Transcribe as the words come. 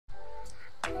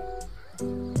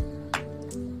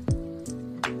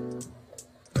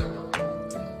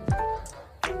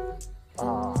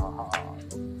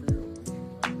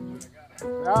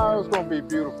Now it's gonna be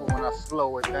beautiful when I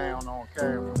slow it down on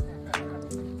camera.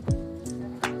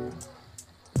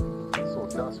 So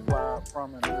dust fly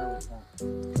from it and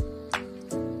everything.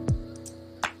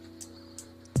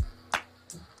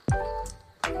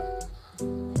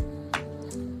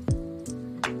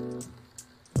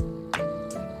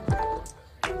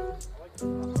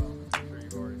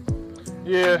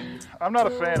 Yeah, I'm not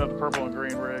a fan of the purple and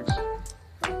green rigs.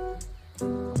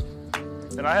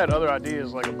 And I had other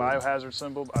ideas like a biohazard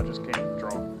symbol, but I just can't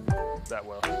draw that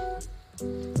well.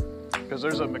 Because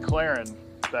there's a McLaren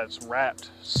that's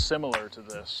wrapped similar to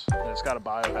this. And it's got a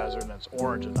biohazard and it's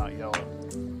orange and not yellow.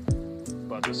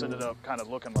 But this ended up kind of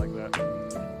looking like that.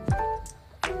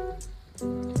 All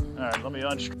right, let me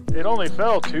unstrap. It only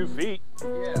fell 2 feet. Yeah,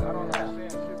 I don't understand.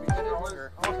 It should be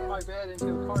stronger. Off my bed into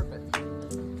the carpet.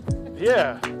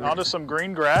 Yeah, onto some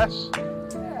green grass.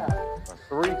 Yeah. A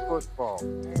 3-foot fall.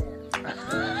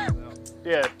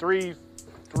 Yeah, three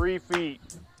feet.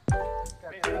 Got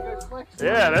pretty good flex.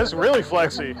 Yeah, that's really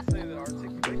flexy.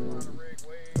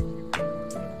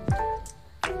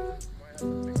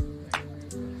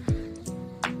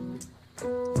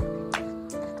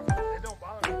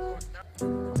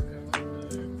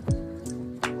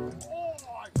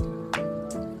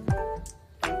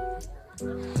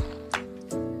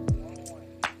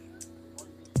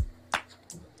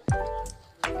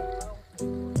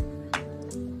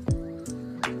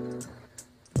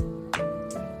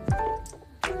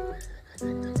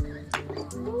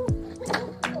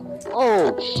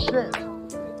 Oh, shit.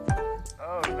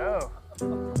 Oh, no.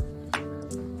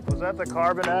 Was that the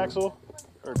carbon axle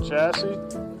or chassis?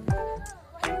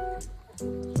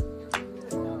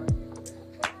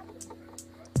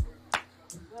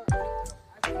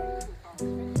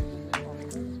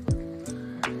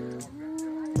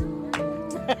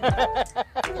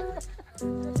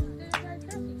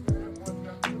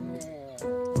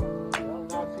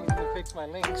 Fix my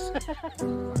links.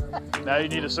 Now you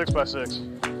need a 6x6.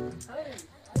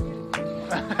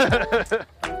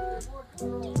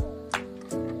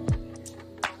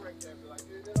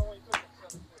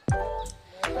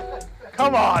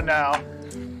 Come on now.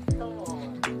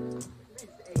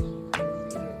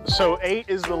 So 8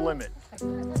 is the limit.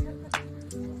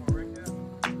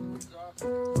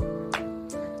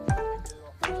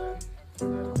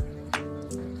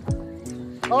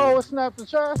 Oh, it snapped the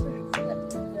chassis.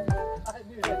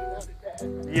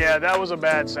 Yeah, that was a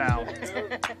bad sound.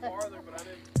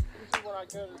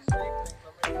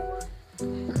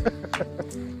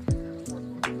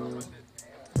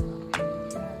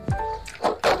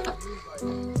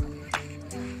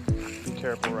 Be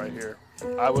careful right here.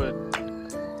 I would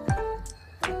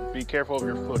be careful of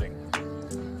your footing.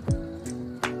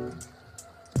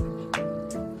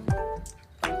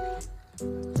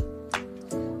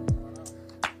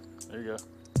 There you go.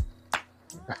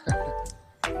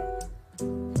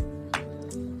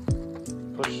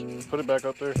 Put it back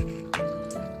up there.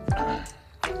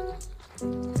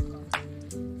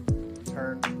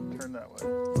 Turn that way.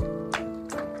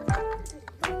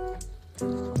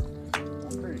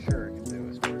 I'm pretty sure it can do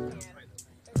it.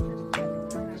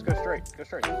 Just go straight. Go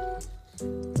straight.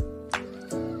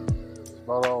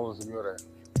 About all is good at.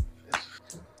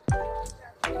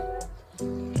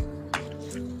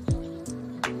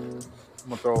 I'm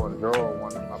gonna throw in a drawer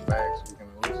one in my bag so we can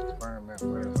at least experiment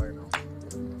with it later.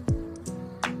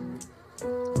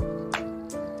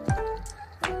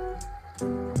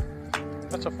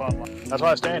 That's a fun one. That's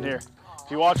why I stand here.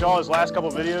 If you watch all his last couple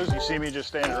videos, you see me just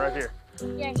standing right here.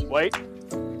 Yeah, he's Wait.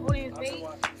 holding his bait.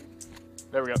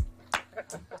 There we go.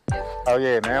 Oh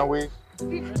yeah,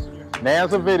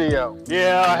 now's a video.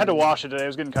 Yeah, I had to wash it today. It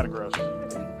was getting kind of gross.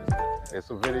 It's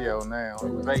a video now. It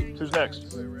was 8. Who's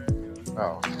next?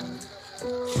 Oh.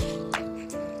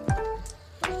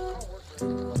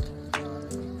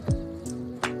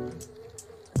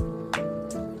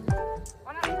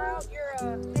 Why not try out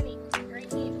your mini? Your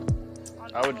 18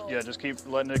 on I would, the- yeah, just keep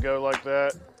letting it go like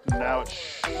that. Now it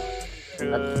should,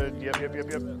 yep.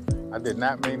 I did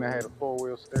not mean I had a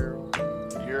 4-wheel stereo,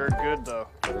 You're good though.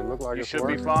 but it looked like You it's should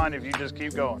working. be fine if you just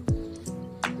keep going.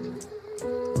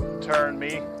 Turn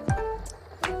me.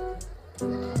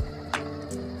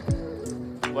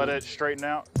 Let it straighten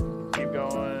out. Keep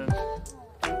going.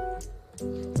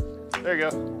 There you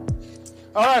go.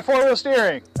 All right, 4-wheel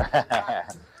steering. A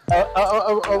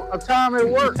time it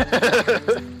worked.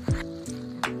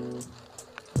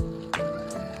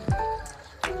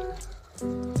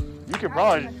 You could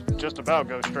probably just about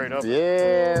go straight up.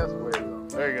 Yes,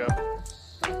 There you go.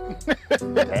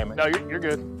 Damn it. No, you're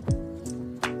good.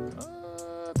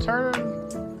 Turn.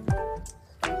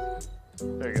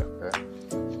 There you go. Okay.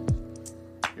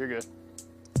 You're good.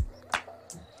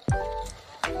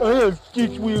 Oh,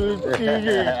 stitch wheel. You can't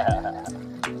say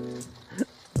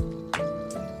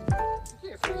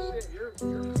shit. Your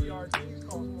VRDs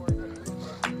cost more than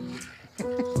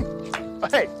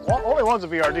Hey, only one's a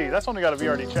VRD. That's only got a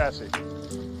VRD chassis.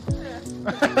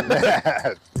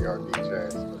 VRD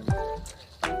chassis.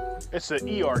 It's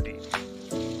the ERD.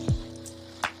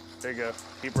 There you go.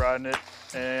 Keep riding it.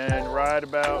 And right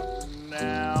about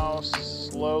now,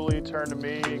 slowly turn to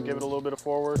me and give it a little bit of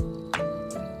forward.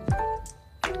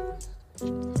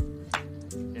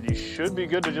 And you should be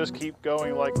good to just keep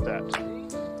going like that.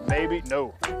 Maybe,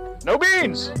 no. No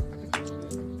beans!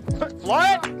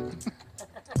 Flat!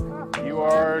 You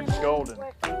are golden.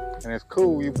 And it's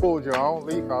cool, you pulled your own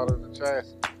leaf out of the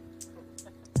chassis.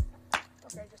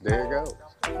 Okay, just There it goes.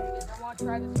 I want to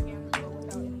try this again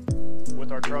without any.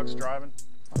 With our trucks driving.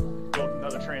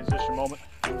 Another transition moment.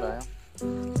 Down.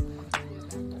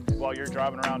 While you're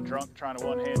driving around drunk trying to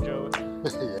one-hand Joe it.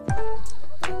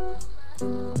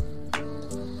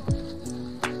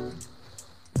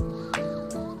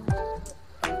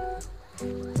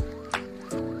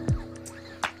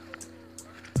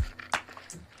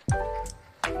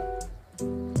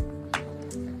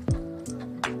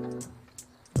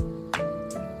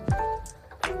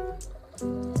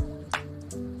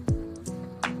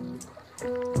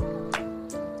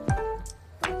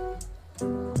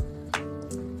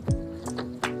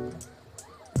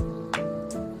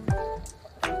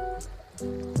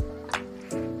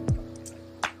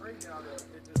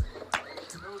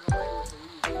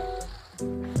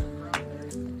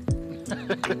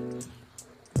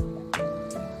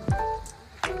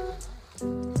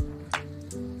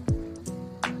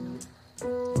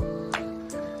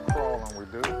 Crawling we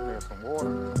do near some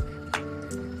water.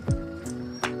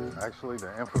 Actually, the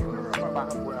infamous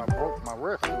where I broke my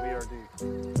wrist. VRD.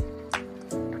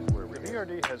 The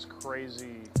VRD has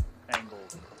crazy angle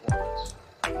performance.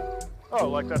 Oh,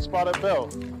 like that spotted bell.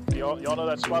 Y'all know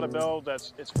that spotted bell?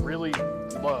 It's really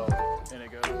low, and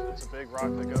it's a big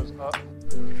rock that goes up.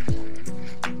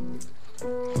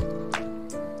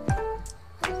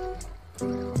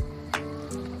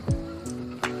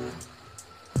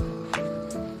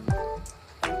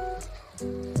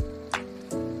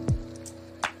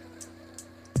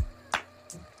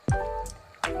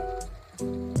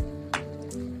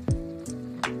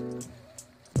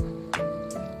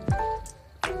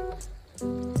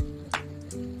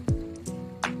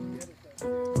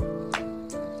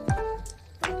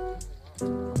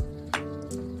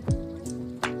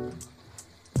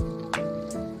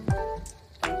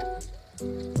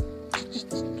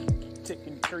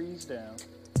 Taking trees down.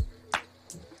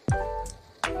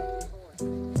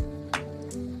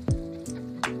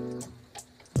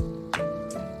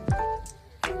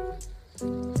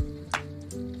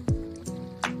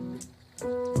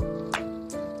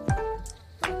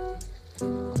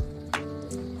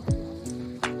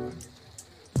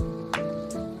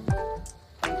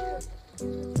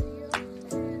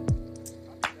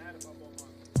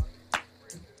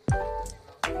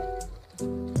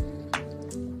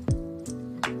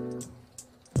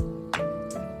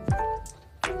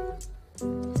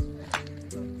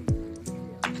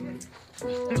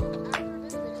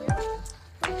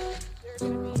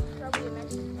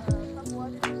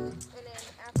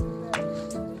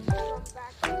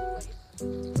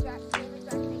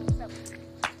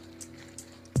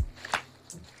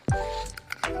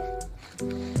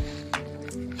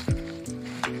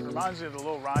 Reminds me of the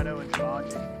little rhino in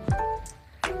Jumanji.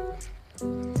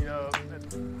 You know,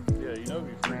 yeah, you know if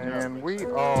you freaked out. And we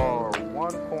are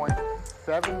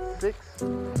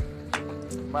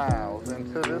 1.76 miles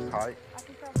into this hike.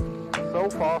 So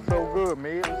far, so good,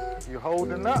 Mibbs. You're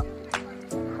holding up.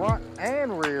 Front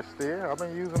and rear steer. I've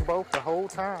been using both the whole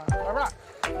time. All right.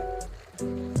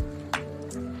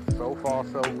 So far,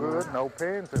 so good. No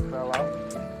pins that fell out.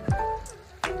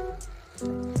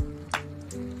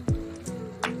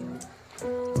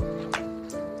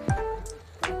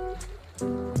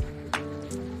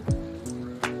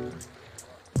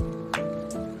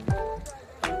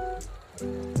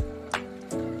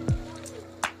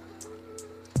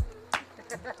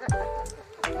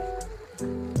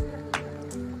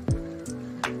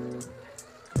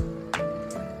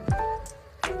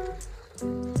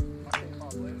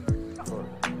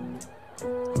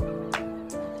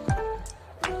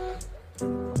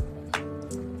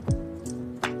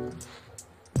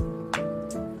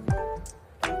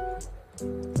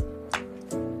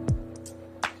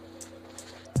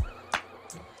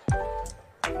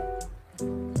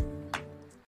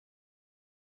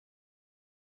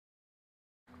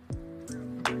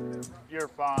 you're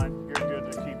fine. You're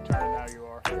good to keep turning how you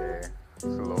are. Yeah, it's a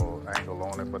little angle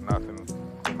on it, but nothing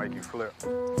to make you flip.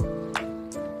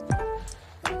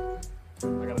 I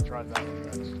gotta try that one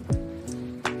next.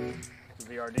 The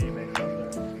VRD made it up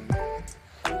there.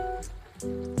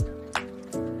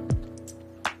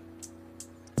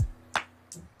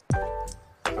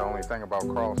 That's the only thing about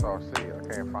Cross RC. I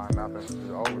can't find nothing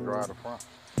to overdrive the front.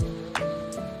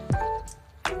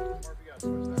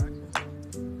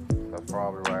 That's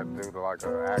probably what I do to like an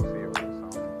axial or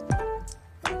something.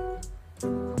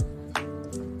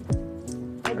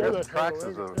 I guess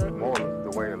Traxxas are more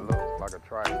the way it looks, like a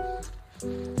Traxxas.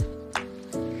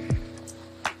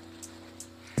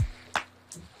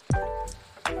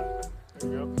 There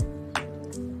you go.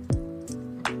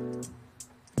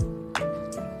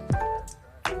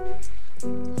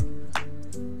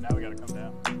 Now we gotta come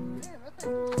down.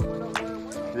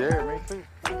 Yeah, me too.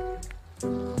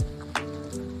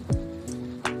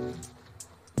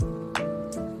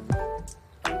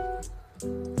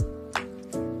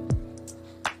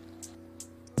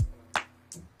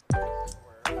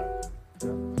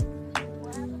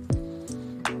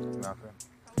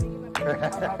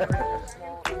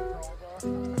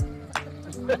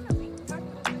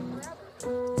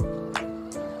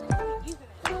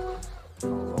 Oh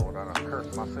Lord, I done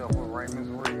cursed myself with Raymond's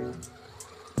rig.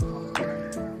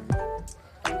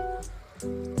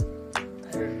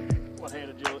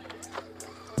 One-handed Julie.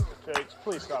 Jakes,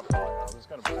 please stop falling out. It's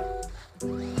gonna break.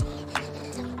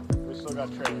 We still got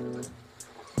training to do.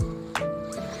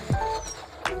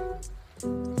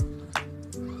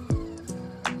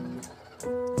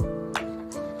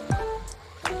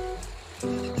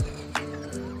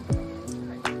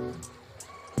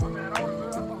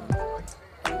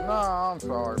 No, I'm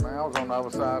sorry, man. I was on the other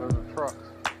side of the truck.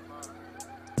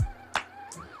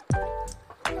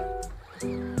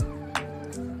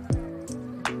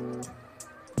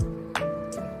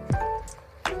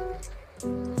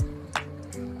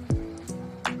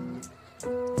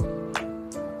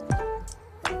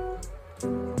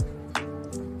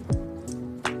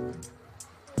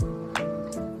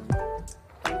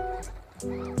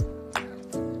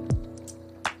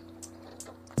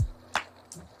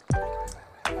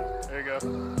 There you go.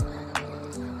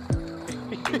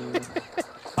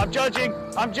 I'm judging.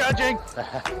 I'm judging.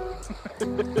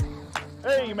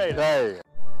 Hey, you made it. Hey.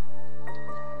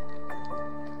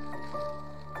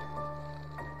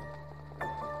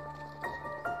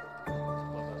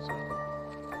 Love that sound.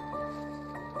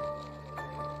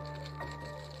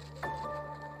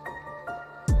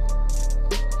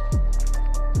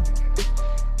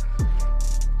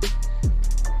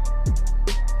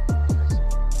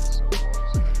 So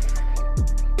close.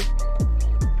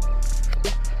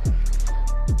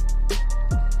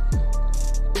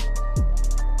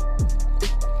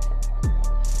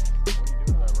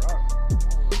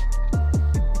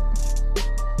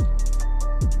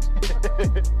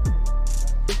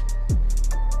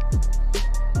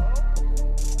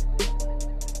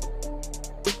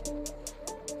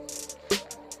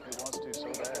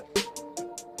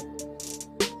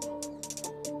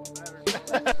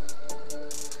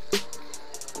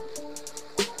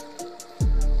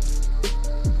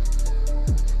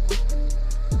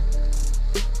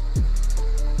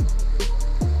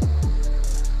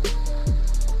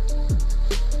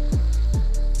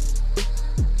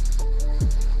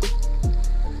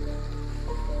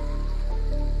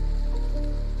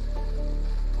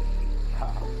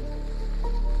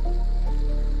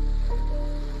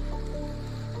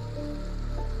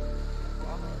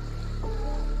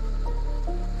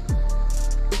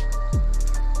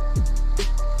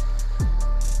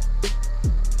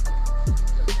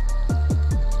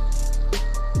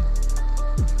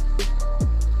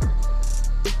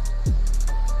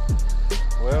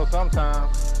 Well,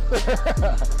 sometimes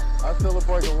I still a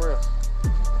break a wrist.